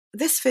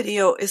This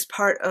video is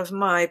part of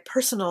my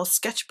personal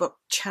sketchbook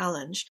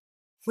challenge,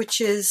 which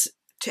is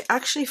to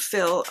actually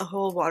fill a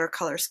whole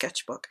watercolor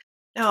sketchbook.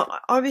 Now,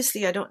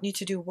 obviously, I don't need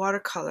to do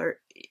watercolor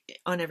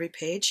on every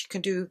page. You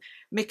can do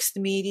mixed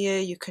media,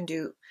 you can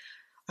do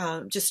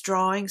just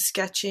drawing,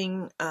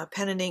 sketching,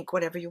 pen and ink,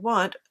 whatever you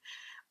want,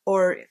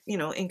 or,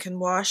 ink and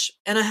wash.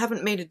 And I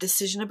haven't made a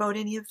decision about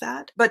any of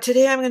that. But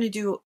today I'm going to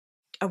do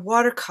a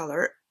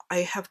watercolor. I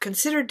have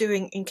considered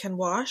doing ink and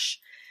wash,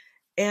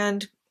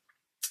 and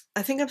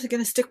I think I'm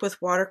going to stick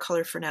with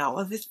watercolor for now.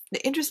 Well,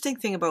 the interesting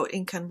thing about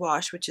ink and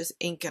wash, which is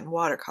ink and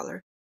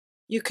watercolor,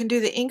 you can do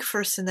the ink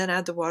first and then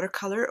add the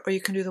watercolor, or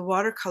you can do the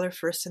watercolor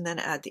first and then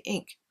add the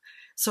ink.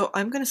 So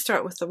I'm going to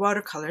start with the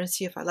watercolor and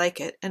see if I like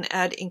it, and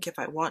add ink if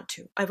I want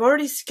to. I've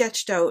already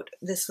sketched out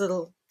this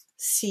little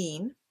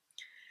scene.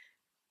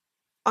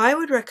 I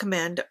would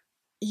recommend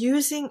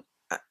using,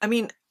 I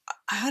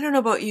don't know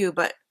about you,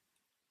 but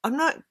I'm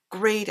not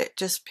great at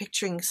just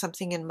picturing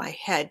something in my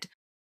head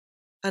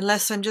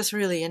unless I'm just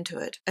really into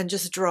it and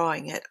just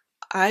drawing it.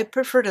 I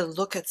prefer to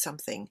look at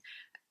something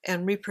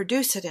and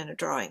reproduce it in a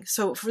drawing.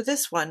 So for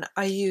this one,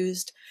 I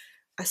used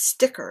a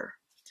sticker.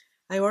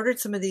 I ordered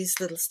some of these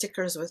little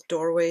stickers with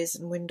doorways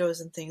and windows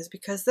and things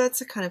because that's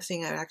the kind of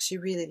thing I actually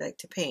really like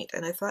to paint.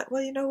 And I thought,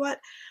 well, you know what?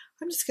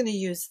 I'm just going to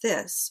use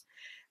this.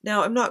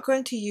 Now, I'm not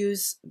going to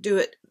do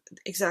it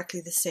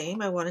exactly the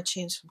same. I want to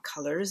change some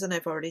colors, and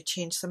I've already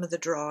changed some of the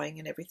drawing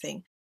and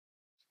everything.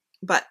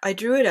 But I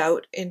drew it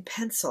out in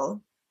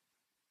pencil,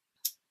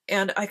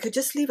 and I could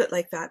just leave it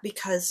like that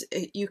because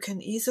you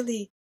can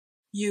easily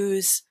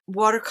use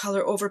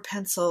watercolor over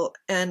pencil,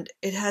 and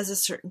it has a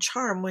certain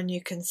charm when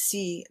you can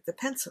see the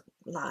pencil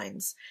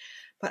lines.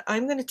 But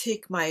I'm going to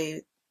take my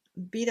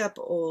beat up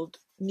old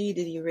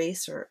kneaded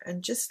eraser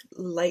and just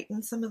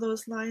lighten some of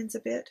those lines a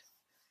bit.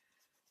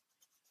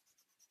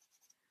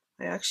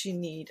 I actually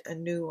need a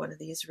new one of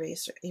these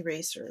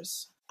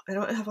erasers. I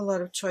don't have a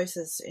lot of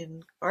choices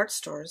in art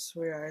stores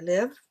where I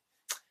live,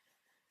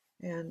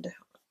 and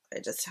I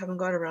just haven't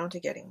got around to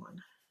getting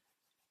one.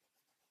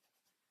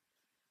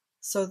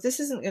 So this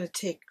isn't going to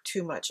take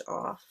too much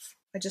off.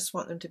 I just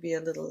want them to be a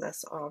little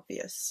less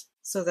obvious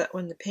so that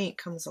when the paint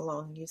comes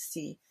along you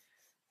see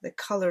the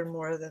color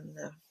more than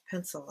the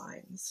pencil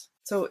lines.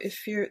 So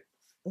if you're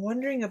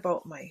wondering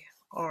about my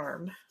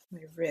arm,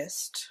 my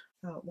wrist,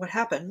 what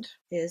happened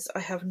is I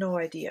have no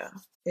idea.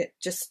 It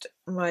just,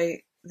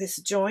 this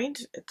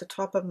joint at the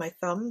top of my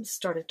thumb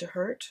started to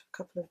hurt a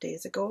couple of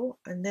days ago,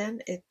 and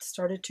then it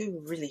started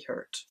to really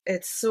hurt.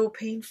 It's so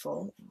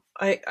painful.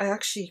 I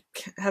actually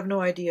have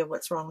no idea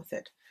what's wrong with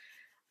it.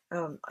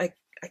 I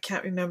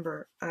can't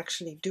remember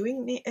actually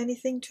doing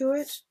anything to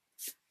it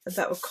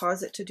that would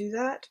cause it to do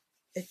that.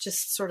 It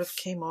just sort of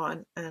came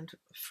on, and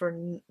for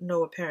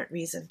no apparent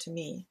reason to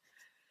me.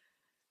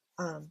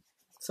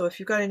 So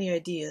if you've got any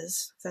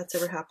ideas, if that's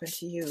ever happened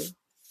to you,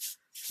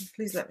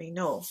 please let me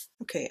know.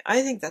 Okay,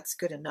 I think that's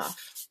good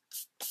enough.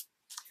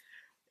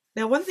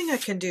 Now, one thing I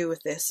can do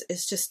with this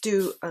is just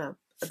do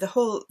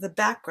the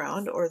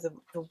background, or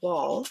the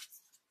wall.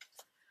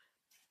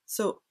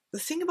 So the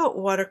thing about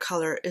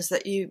watercolor is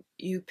that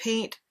you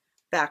paint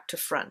back to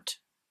front,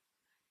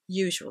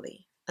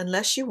 usually,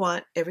 unless you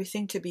want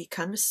everything to be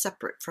kind of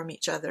separate from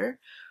each other,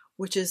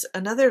 which is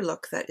another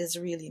look that is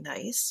really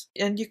nice.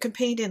 And you can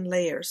paint in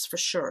layers for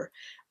sure,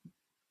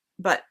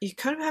 but you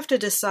kind of have to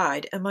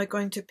decide, am I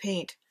going to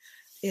paint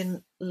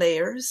in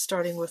layers,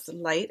 starting with the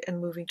light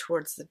and moving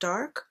towards the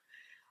dark,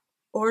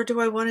 or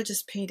do I want to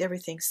just paint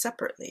everything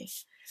separately?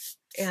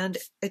 And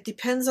it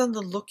depends on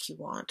the look you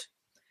want.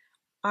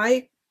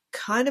 I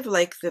kind of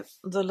like the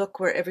look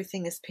where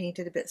everything is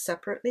painted a bit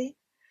separately,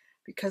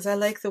 because I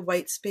like the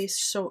white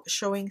space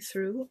showing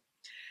through.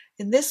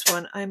 In this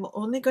one, I'm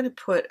only going to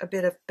put a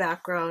bit of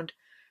background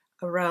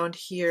around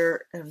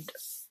here and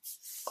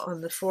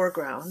on the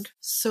foreground.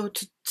 So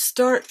to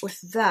start with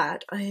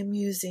that, I am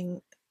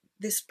using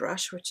this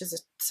brush, which is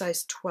a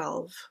size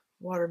 12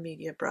 water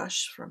media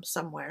brush from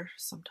somewhere,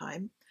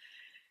 sometime.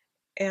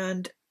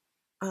 And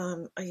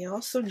I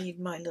also need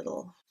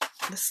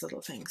this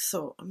little thing.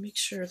 So I'll make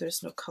sure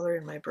there's no color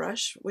in my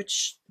brush,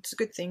 which is a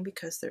good thing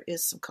because there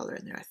is some color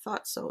in there. I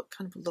thought so. It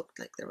kind of looked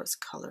like there was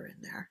color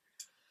in there.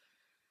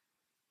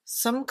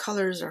 Some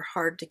colors are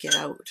hard to get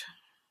out,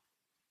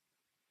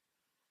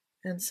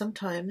 and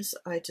sometimes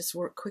I just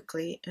work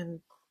quickly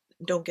and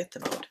don't get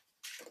them out.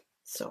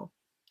 So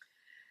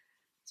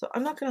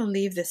I'm not going to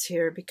leave this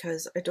here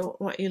because I don't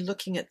want you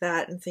looking at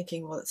that and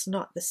thinking, well, it's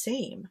not the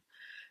same,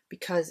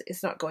 because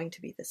it's not going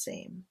to be the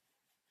same.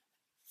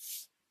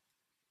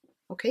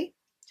 Okay?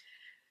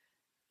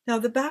 Now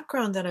the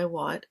background that I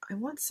want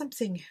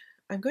something,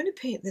 I'm going to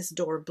paint this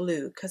door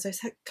blue because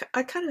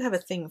I kind of have a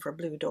thing for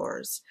blue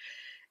doors.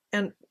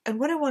 And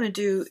what I want to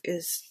do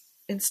is,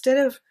 instead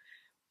of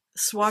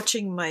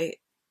swatching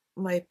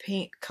my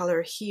paint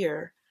color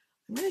here,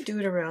 I'm going to do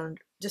it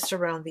just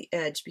around the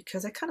edge,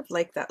 because I kind of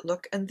like that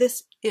look. And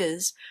this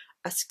is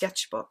a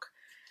sketchbook,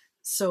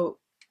 so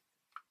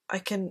I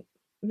can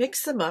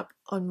mix them up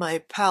on my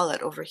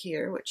palette over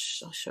here,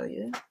 which I'll show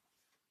you.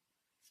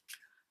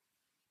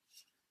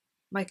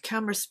 my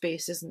camera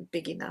space isn't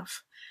big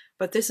enough,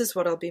 but this is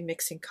what I'll be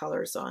mixing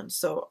colors on.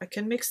 So I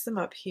can mix them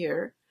up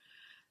here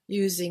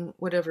using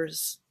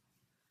whatever's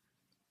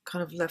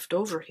kind of left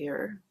over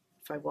here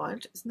if I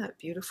want. Isn't that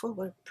beautiful?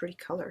 What a pretty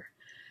color.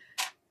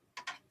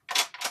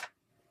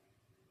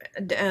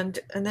 And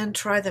then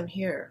try them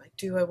here. Like,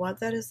 do I want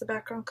that as the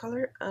background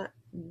color?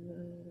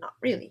 Not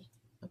really.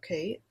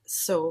 Okay,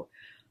 so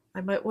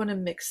I might want to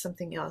mix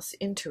something else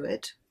into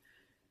it,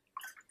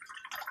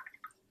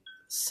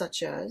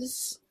 such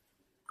as,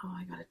 oh,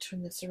 I gotta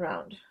turn this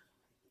around.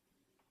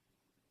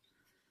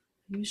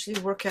 I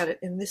usually work at it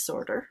in this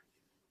order.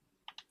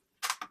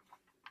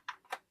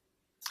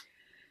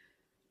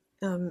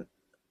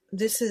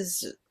 This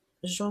is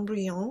jaune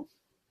brillant,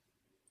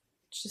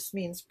 which just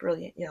means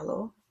brilliant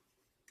yellow.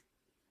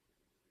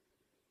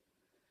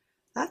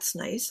 That's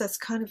nice. That's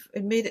kind of,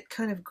 it made it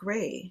kind of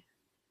gray.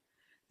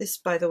 This,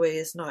 by the way,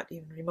 is not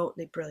even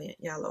remotely brilliant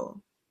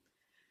yellow.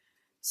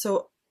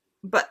 So,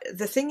 but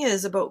the thing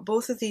is about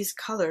both of these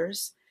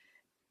colors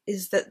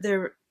is that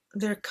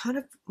they're kind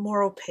of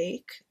more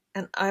opaque,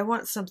 and I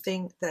want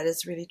something that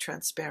is really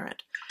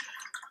transparent.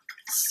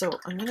 So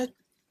I'm going to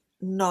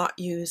not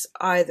use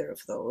either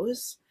of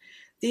those.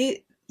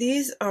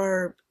 These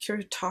are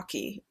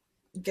CRICUT,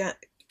 I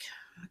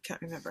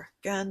can't remember,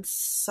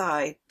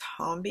 Gansai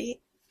Tombi.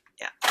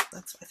 Yeah,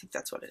 I think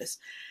that's what it is.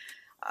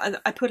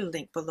 I put a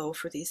link below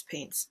for these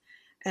paints,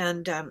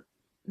 and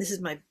this is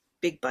my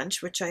big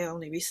bunch, which I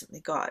only recently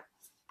got.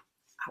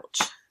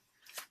 Ouch.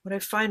 What I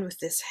find with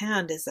this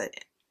hand is that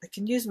I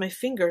can use my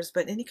fingers,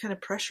 but any kind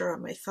of pressure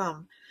on my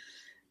thumb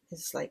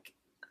is like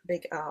a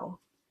big ow.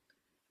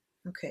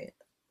 Okay,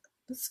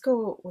 let's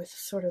go with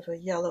sort of a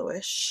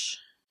yellowish.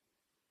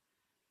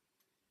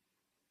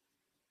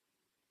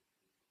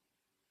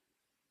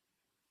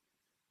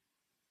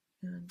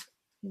 And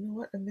you know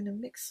what? I'm going to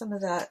mix some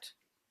of that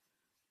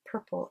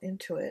purple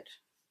into it,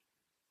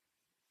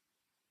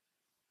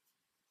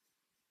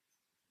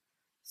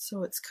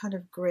 so it's kind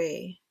of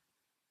gray.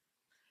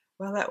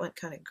 Well, that went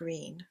kind of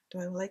green. Do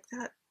I like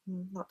that?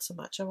 Not so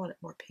much. I want it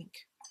more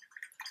pink.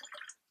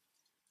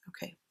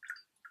 Okay.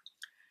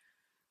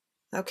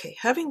 Okay,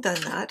 having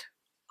done that,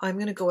 I'm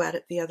going to go at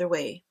it the other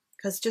way,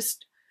 because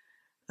just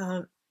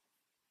the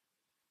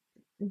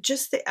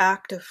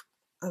act of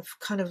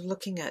kind of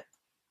looking at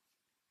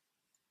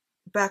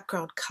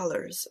background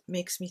colors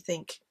makes me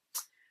think,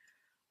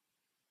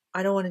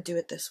 I don't want to do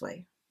it this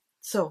way.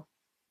 So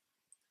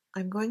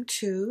I'm going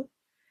to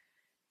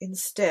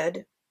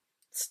instead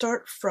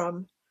start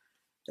from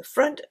the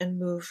front and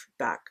move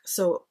back.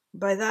 So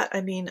by that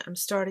I mean I'm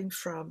starting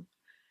from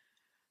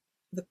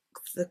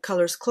the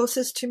colors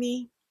closest to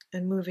me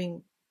and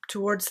moving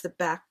towards the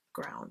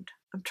background.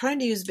 I'm trying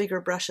to use bigger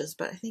brushes,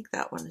 but I think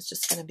that one is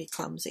just going to be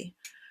clumsy.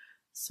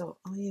 So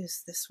I'll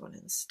use this one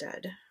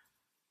instead.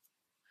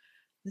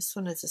 This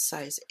one is a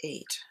size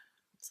 8.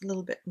 It's a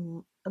little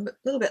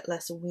bit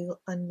less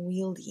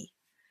unwieldy.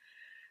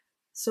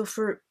 So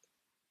for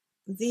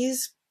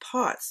these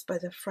pots by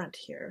the front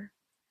here,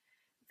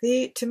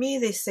 to me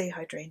they say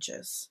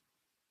hydrangeas.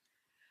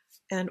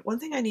 And one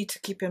thing I need to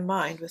keep in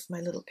mind with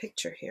my little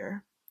picture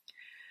here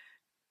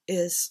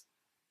is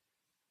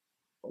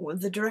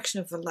the direction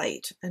of the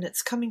light, and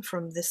it's coming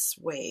from this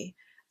way,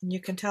 and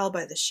you can tell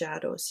by the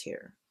shadows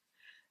here.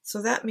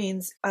 So that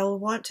means I'll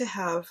want to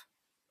have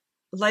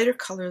lighter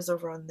colors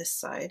over on this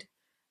side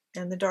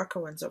and the darker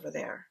ones over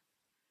there.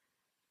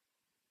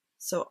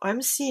 So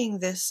I'm seeing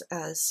this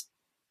as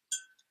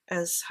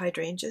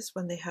hydrangeas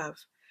when they have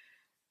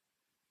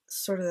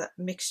sort of that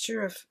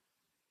mixture of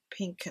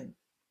pink and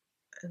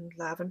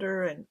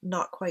lavender and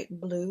not quite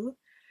blue.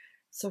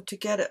 So to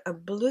get a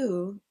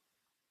blue,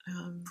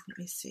 let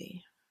me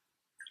see.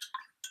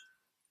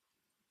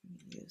 Let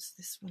me use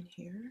this one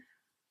here,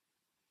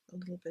 a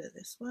little bit of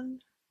this one.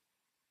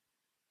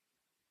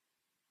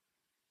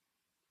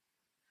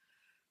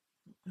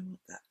 I want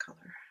that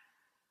color,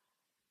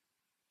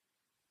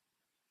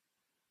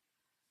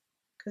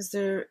 because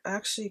they're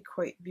actually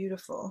quite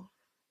beautiful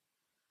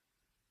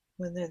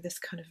when they're this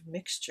kind of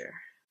mixture.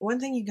 One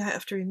thing you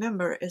have to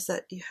remember is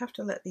that you have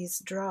to let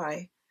these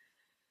dry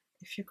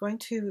if you're going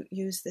to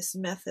use this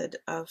method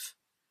of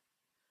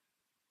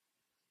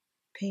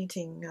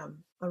painting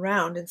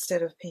around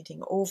instead of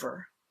painting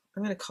over.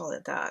 I'm going to call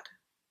it that.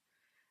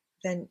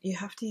 Then you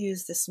have to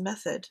use this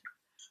method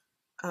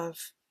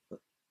of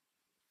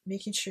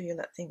making sure you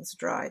let things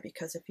dry,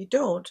 because if you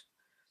don't,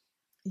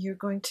 you're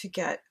going to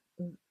get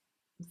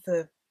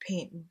the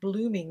paint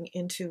blooming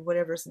into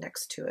whatever's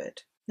next to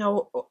it.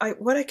 Now,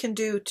 what I can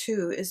do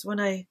too is when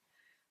I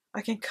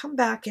can come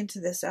back into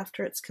this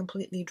after it's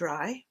completely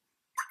dry,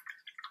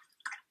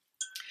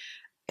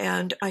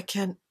 and I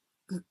can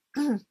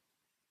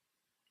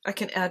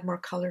add more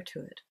color to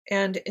it.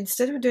 And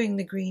instead of doing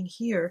the green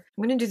here,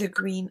 I'm going to do the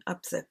green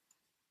up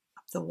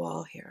the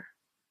wall here,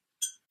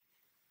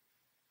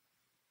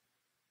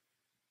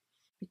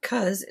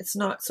 because it's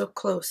not so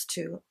close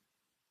to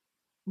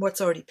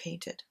what's already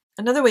painted.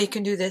 Another way you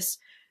can do this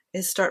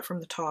is start from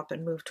the top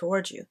and move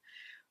towards you.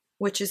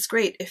 which is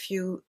great if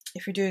you're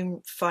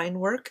doing fine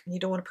work and you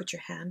don't want to put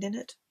your hand in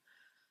it.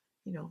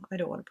 You know, I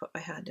don't want to put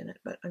my hand in it,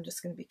 but I'm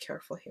just going to be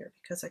careful here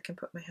because I can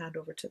put my hand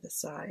over to the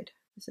side.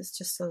 This is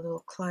just a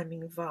little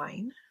climbing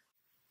vine.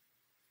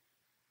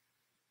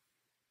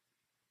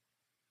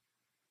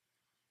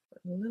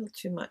 A little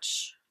too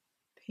much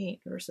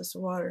paint versus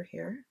water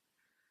here.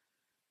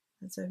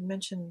 As I've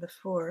mentioned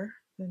before,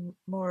 the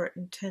more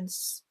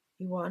intense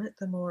you want it,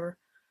 the more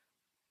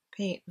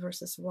paint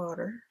versus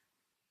water.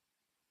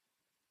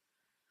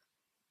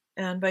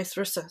 And vice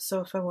versa.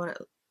 So if I want it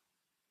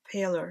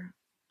paler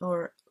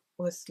or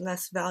with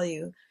less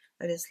value,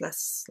 that is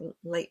less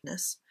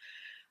lightness,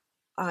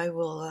 I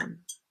will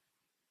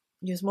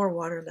use more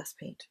water, less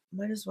paint.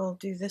 Might as well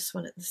do this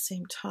one at the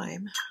same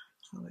time,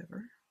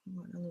 however. I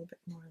want a little bit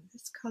more of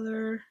this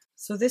color.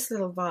 So this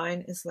little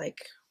vine is like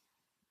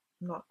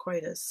not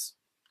quite as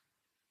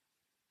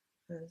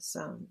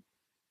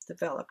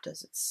developed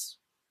as its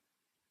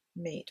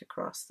mate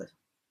across the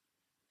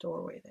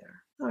doorway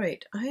there. All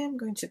right, I am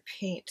going to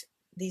paint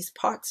these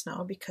pots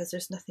now because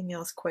there's nothing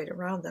else quite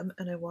around them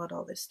and I want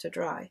all this to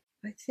dry.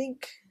 I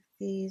think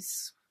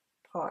these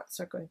pots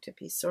are going to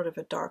be sort of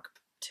a dark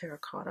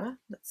terracotta.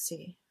 Let's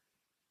see.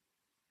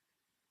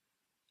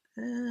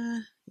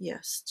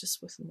 Yes,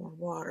 just with more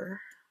water.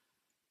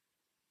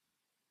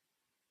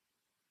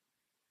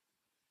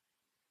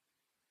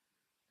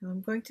 Now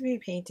I'm going to be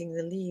painting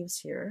the leaves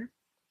here,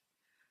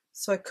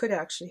 so I could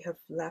actually have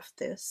left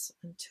this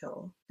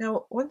until...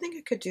 Now, one thing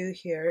I could do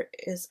here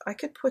is I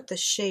could put the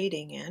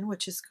shading in,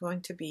 which is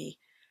going to be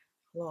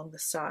along the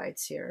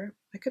sides here.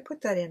 I could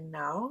put that in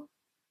now,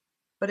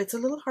 but it's a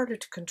little harder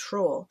to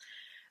control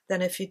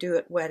than if you do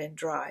it wet and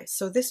dry.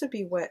 So this would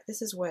be wet.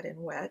 This is wet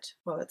and wet.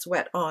 Well, it's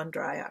wet on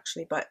dry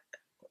actually, but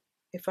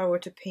if I were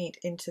to paint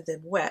into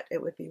the wet,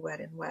 it would be wet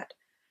and wet.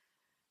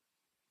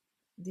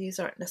 These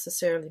aren't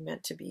necessarily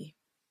meant to be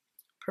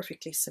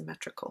perfectly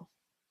symmetrical.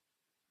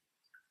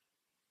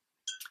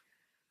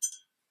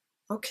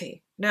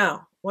 Okay,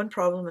 now one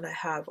problem that I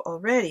have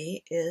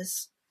already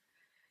is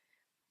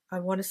I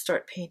want to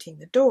start painting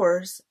the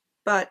doors,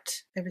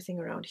 but everything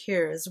around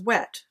here is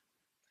wet.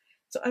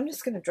 So I'm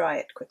just going to dry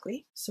it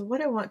quickly. So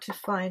what I want to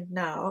find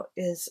now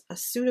is a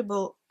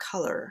suitable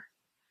color.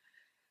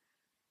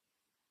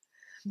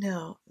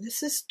 Now,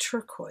 this is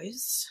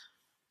turquoise.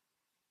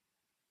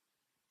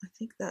 I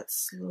think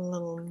that's a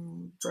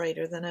little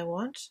brighter than I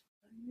want.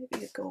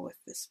 Maybe I'll go with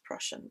this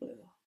Prussian blue.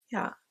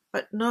 Yeah,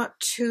 but not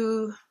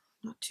too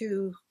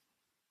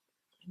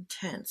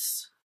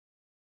intense.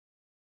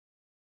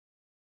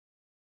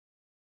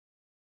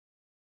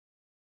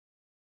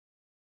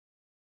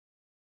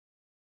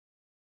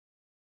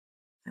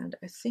 And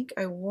I think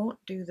I won't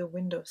do the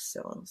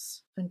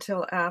windowsills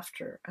until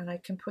after, and I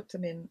can put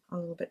them in a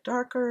little bit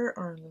darker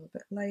or a little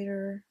bit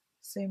lighter.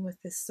 Same with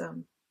this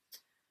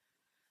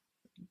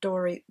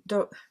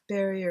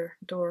barrier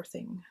door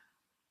thing.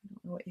 I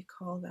don't know what you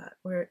call that,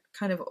 where it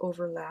kind of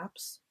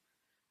overlaps.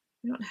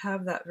 We don't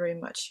have that very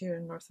much here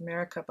in North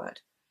America, but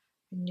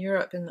in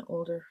Europe, in the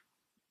older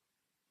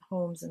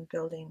homes and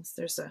buildings,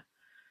 there's a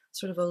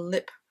sort of a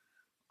lip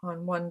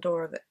on one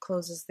door that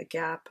closes the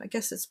gap. I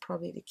guess it's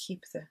probably to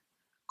keep the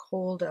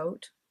cold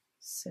out,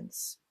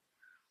 since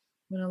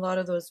when a lot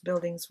of those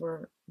buildings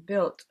were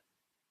built,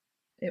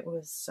 it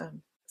was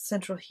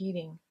central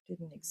heating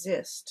didn't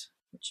exist,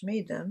 which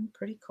made them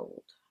pretty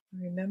cold.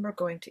 I remember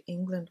going to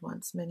England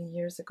once many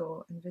years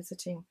ago and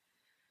visiting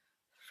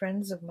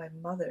friends of my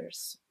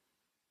mother's.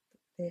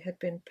 They had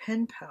been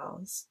pen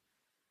pals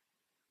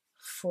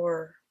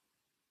for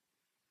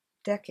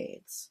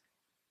decades.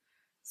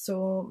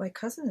 So my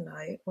cousin and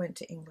I went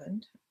to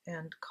England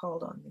and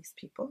called on these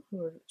people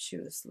she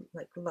was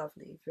like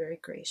lovely, very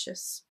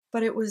gracious.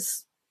 But it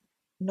was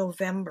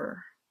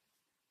November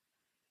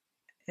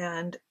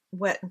and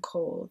wet and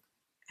cold,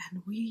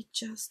 and we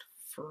just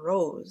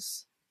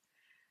froze.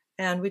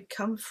 And we'd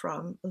come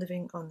from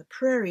living on the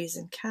prairies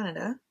in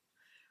Canada,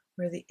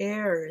 where the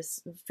air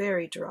is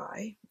very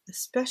dry,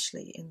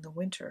 especially in the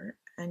winter,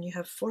 and you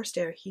have forced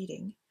air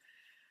heating,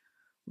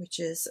 which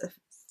is a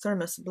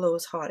thermos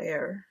blows hot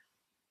air.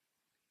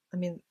 I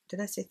mean, did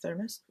I say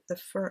thermos?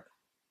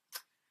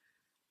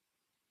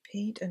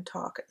 Paint and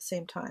talk at the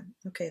same time.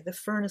 Okay, the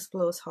furnace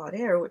blows hot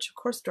air, which of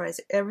course dries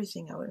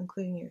everything out,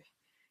 including your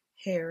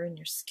hair and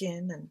your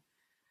skin and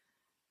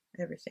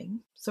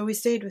everything. So we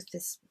stayed with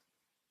this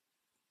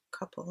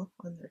couple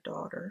and their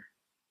daughter,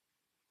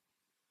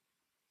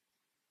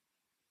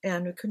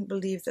 and we couldn't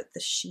believe that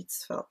the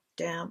sheets felt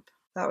damp.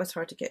 That was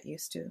hard to get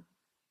used to.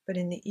 But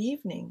in the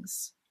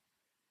evenings,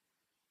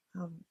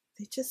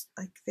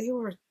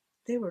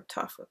 they were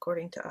tough,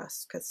 according to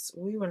us, because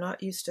we were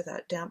not used to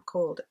that damp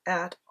cold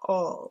at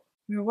all.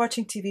 We were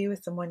watching TV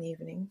with them one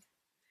evening,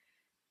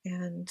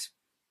 and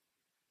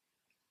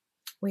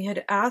we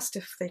had asked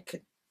if they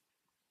could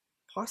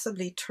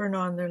possibly turn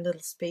on their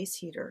little space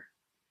heater.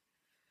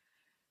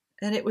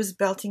 And it was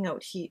belting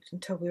out heat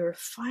until we were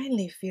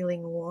finally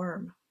feeling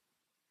warm,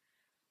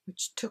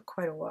 which took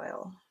quite a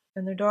while.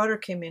 And their daughter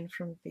came in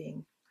from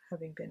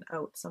having been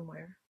out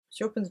somewhere.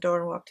 She opened the door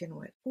and walked in and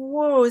went,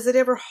 "Whoa, is it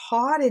ever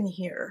hot in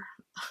here?"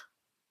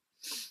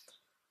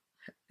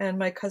 And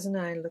my cousin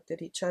and I looked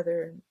at each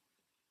other, and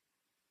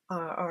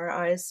our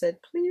eyes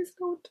said, "Please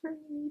don't turn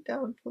me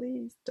down,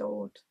 please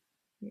don't."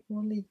 It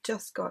only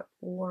just got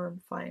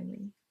warm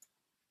finally.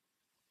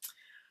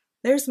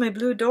 There's my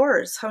blue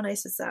doors. How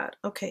nice is that?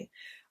 Okay,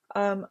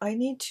 I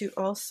need to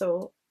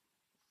also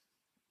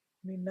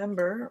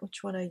remember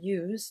which one I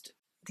used.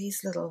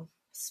 These little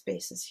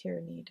spaces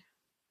here need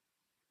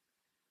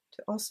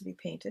to also be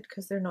painted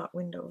because they're not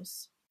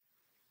windows.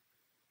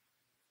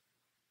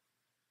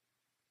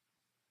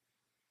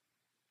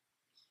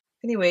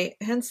 Anyway,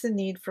 hence the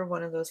need for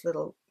one of those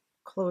little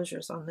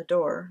closures on the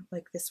door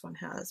like this one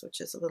has, which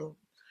is a little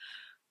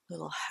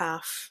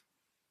half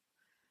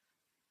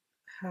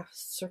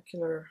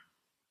circular,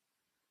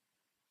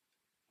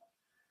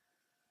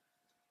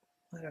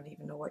 I don't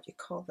even know what you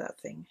call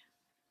that thing.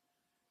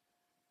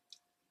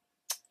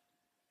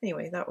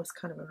 Anyway, that was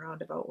kind of a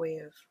roundabout way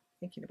of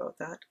thinking about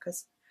that,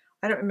 because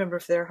I don't remember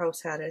if their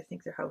house had it. I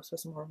think their house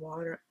was more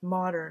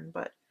modern,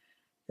 but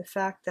the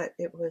fact that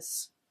it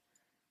was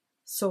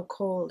so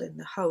cold in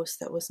the house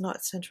that was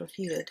not central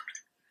heated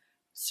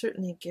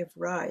certainly give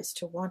rise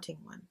to wanting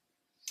one.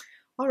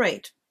 All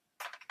right,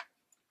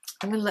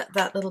 I'm going to let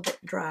that little bit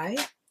dry,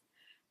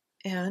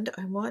 and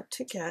I want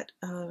to get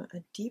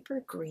a deeper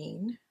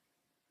green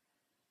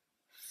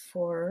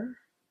for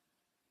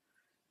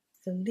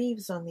the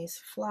leaves on these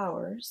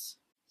flowers.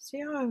 See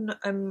how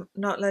I'm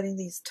not letting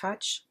these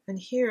touch? And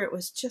here it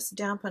was just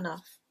damp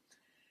enough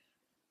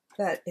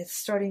that it's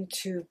starting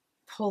to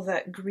pull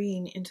that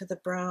green into the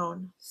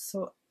brown.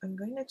 So I'm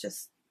going to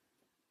just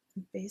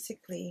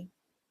basically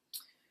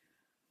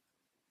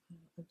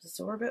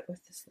absorb it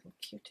with this little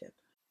Q-tip.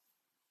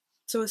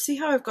 So see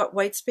how I've got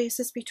white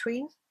spaces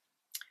between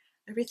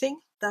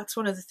everything? That's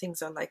one of the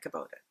things I like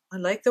about it. I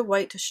like the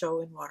white to show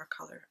in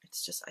watercolor.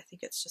 It's just, I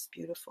think it's just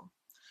beautiful.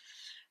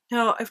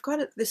 Now I've got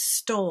this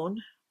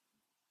stone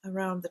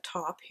around the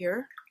top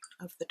here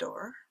of the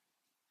door,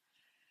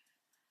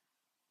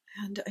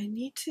 and I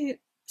need to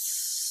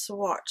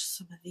swatch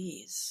some of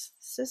these.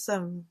 This is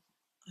I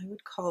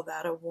would call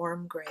that a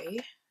warm gray,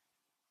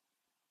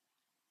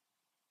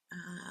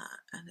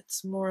 and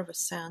it's more of a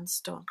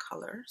sandstone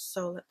color,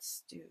 so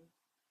let's do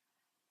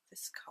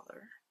this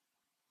color.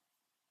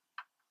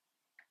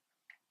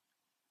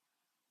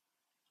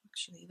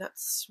 Actually,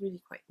 that's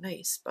really quite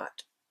nice,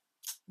 but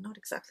not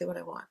exactly what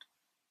I want.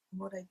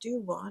 What I do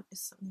want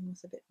is something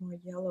with a bit more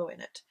yellow in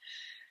it.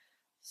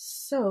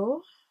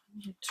 So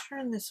I'm going to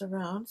turn this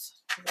around so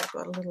that I've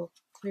got a little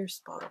clear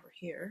spot over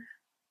here.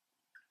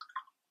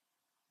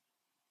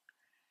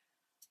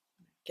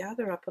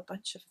 Gather up a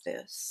bunch of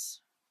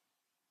this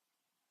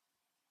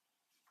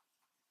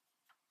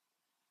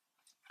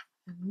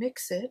and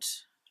mix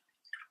it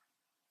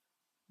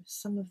with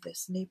some of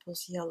this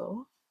Naples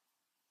yellow.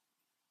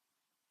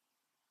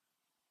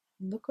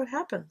 And look what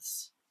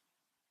happens.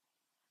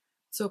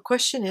 So the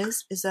question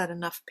is that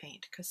enough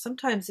paint? Because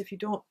sometimes if you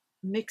don't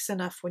mix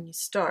enough when you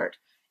start,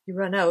 you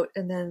run out,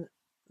 and then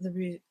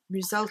the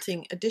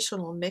resulting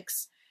additional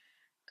mix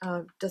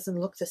doesn't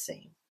look the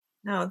same.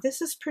 Now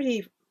this is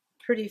pretty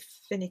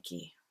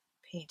finicky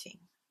painting,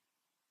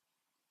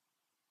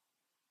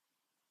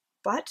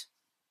 but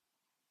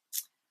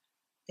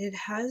it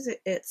has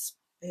its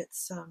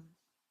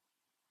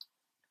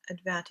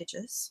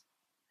advantages,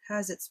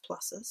 has its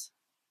pluses.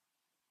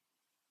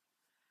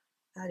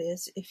 That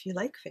is, if you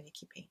like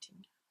finicky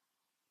painting,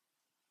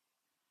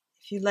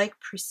 if you like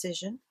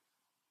precision,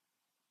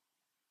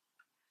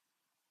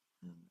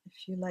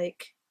 if you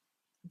like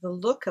the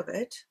look of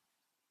it,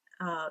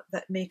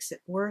 that makes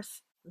it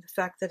worth the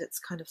fact that it's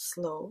kind of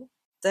slow,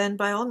 then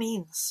by all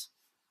means,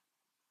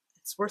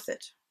 it's worth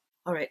it.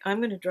 All right, I'm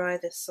going to dry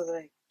this so that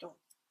I don't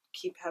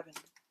keep having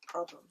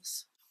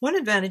problems. One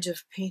advantage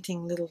of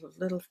painting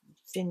little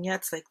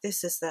vignettes like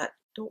this is that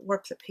don't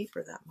warp the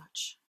paper that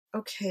much.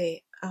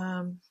 Okay,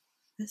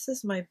 this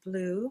is my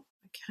blue.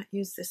 I can't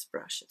use this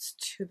brush, it's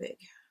too big.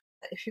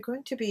 If you're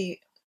going to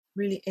be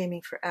really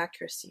aiming for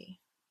accuracy,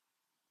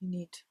 you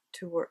need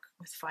to work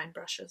with fine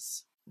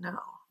brushes.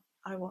 Now,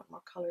 I want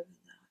more color than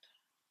that.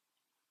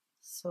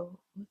 So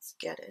let's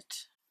get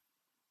it.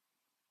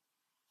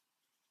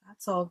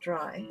 That's all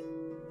dry.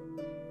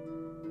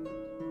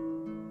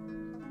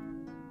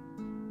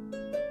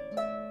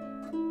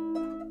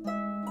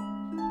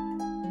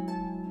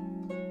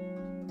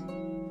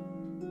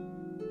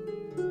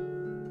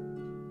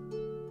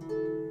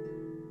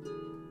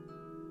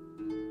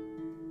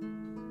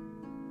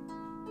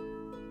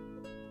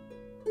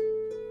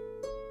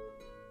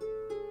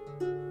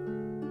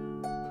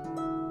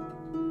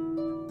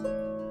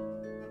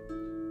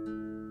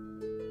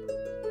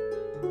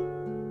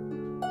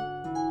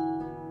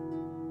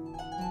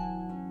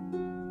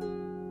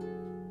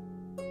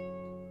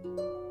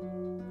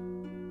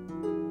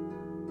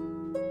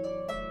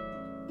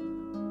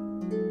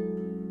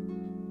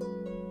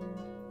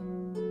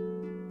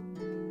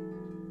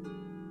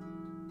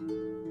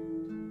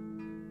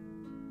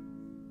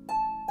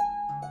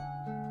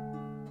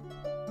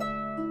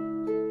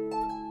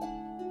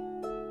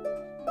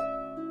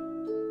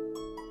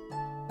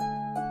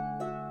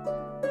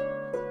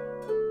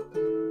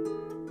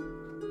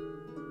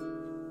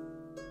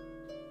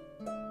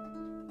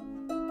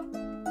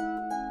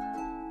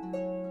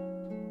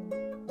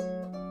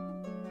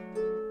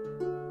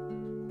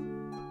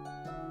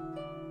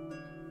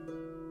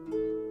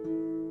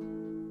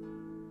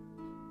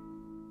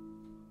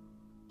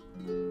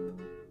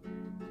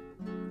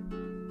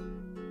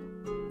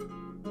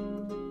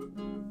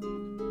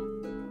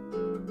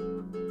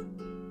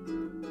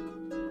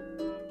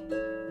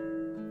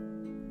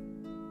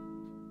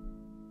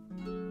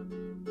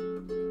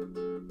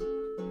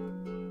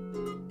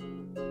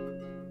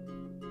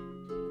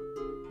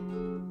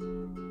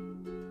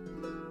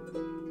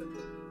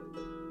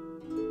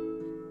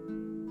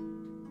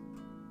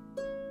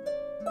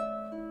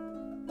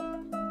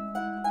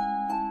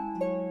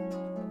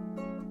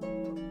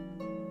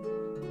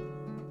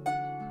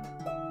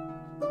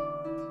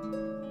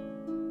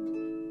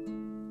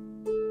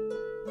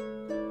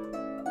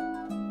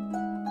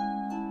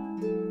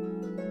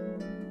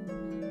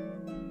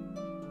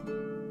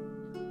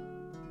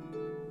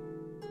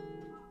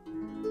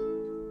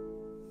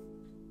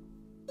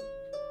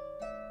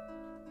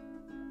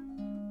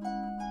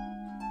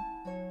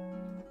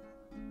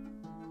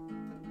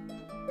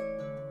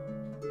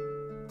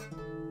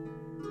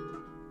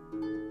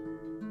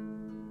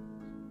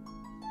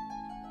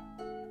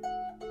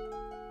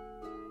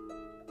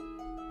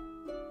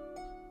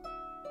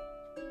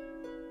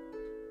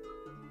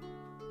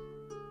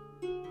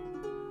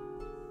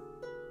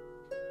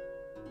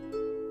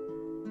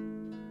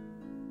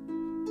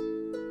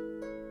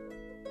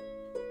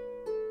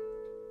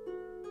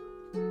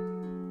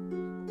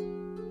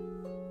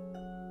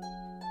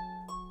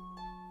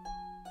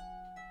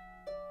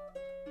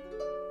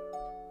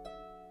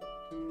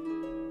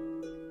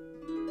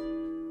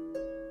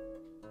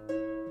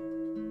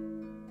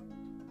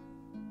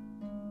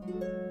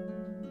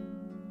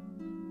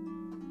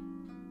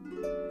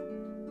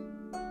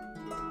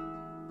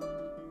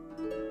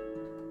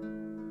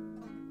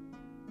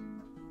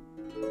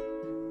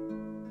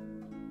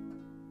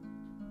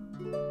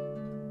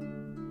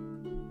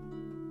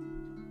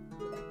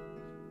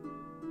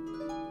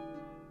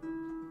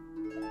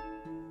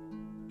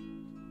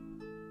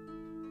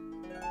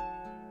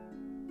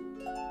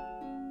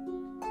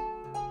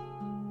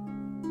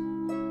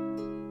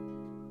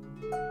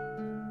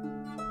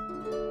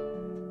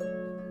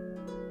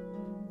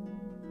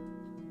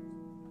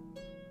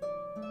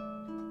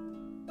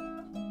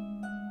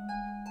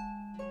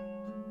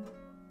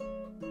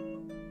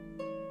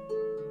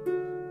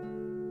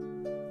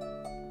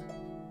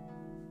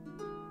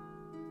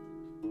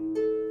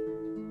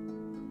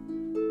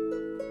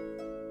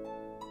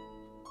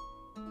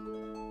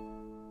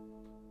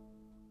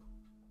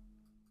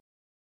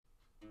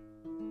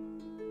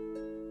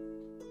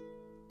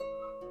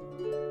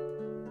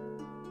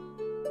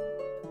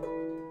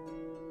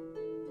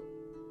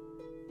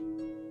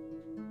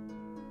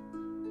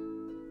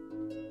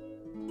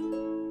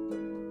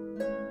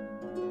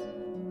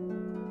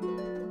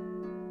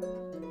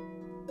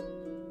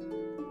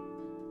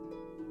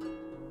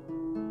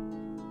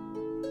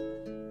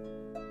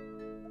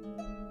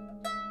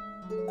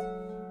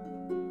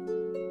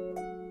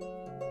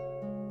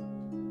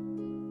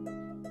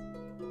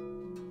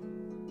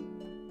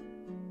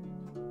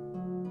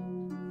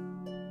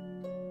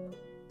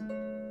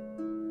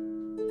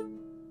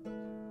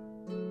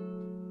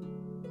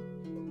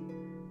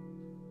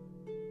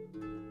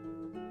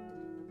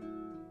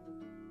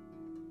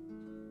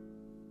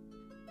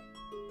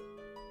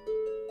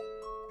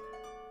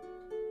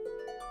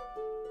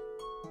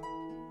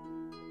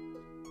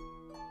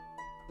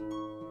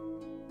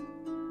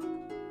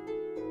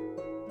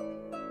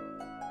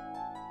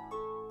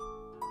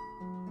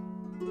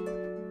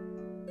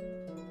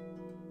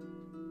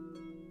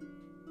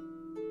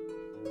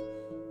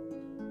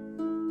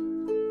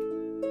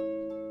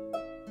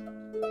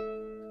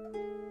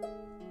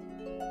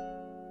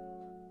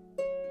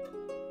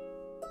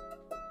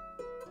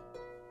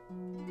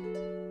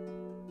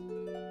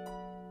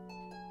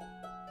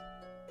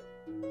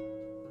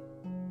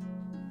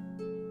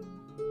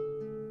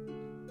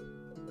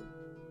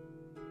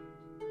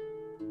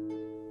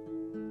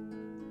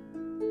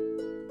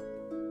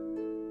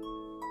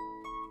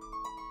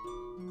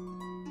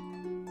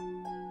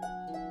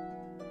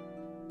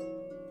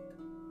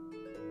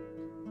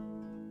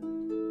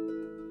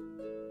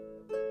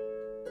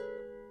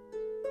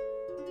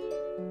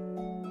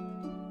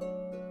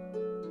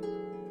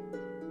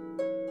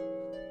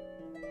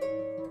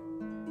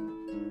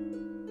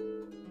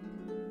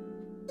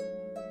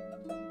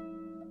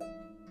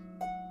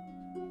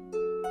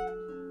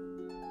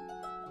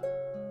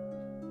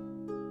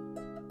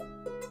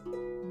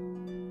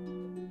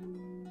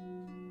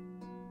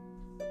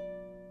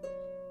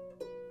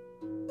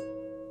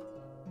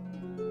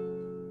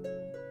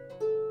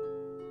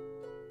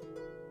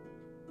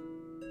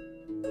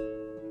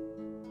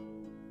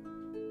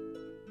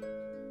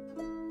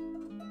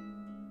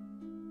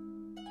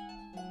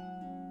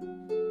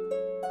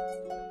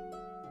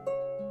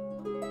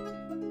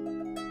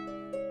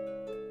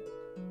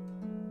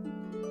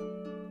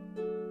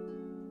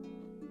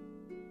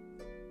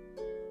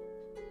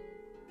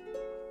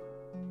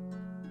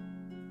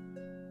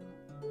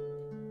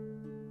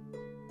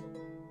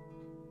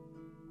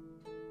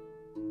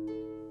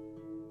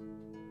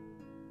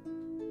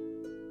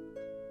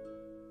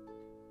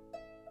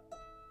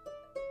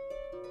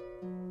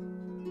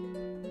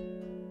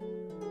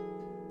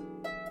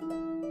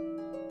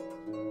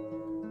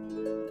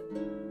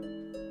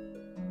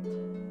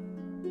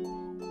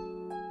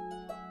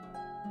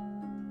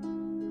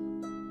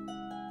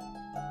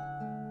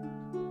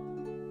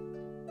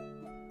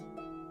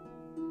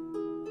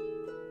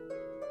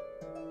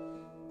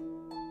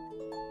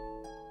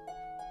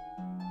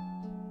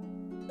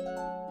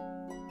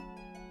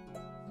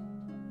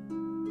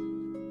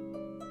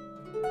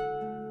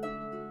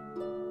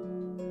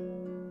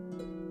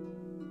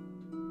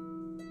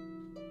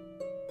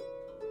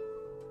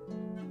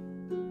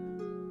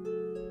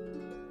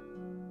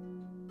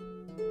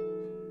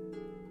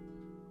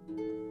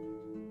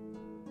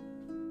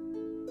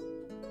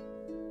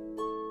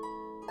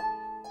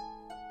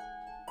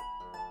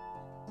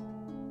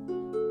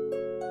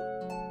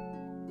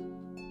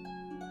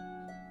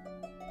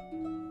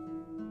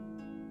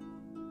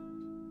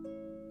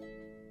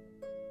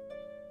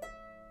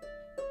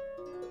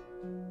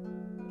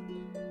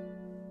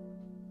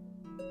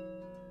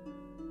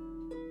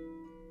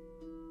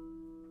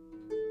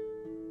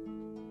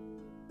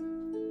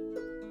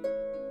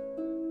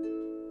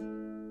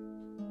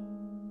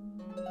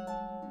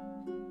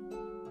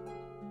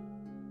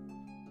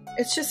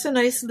 It's just a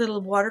nice little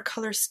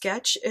watercolor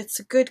sketch. It's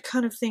a good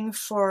kind of thing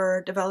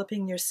for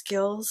developing your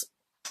skills,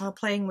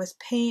 playing with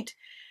paint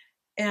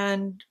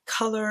and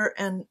color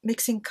and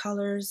mixing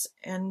colors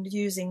and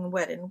using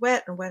wet and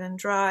wet and wet and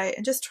dry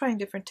and just trying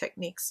different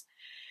techniques.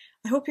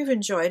 I hope you've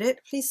enjoyed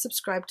it. Please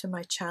subscribe to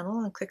my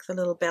channel and click the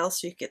little bell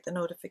so you get the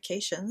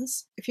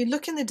notifications. If you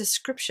look in the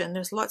description,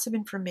 there's lots of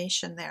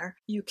information there.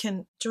 You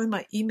can join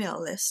my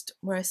email list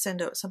where I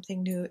send out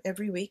something new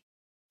every week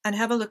and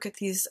have a look at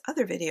these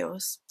other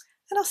videos.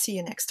 And I'll see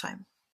you next time.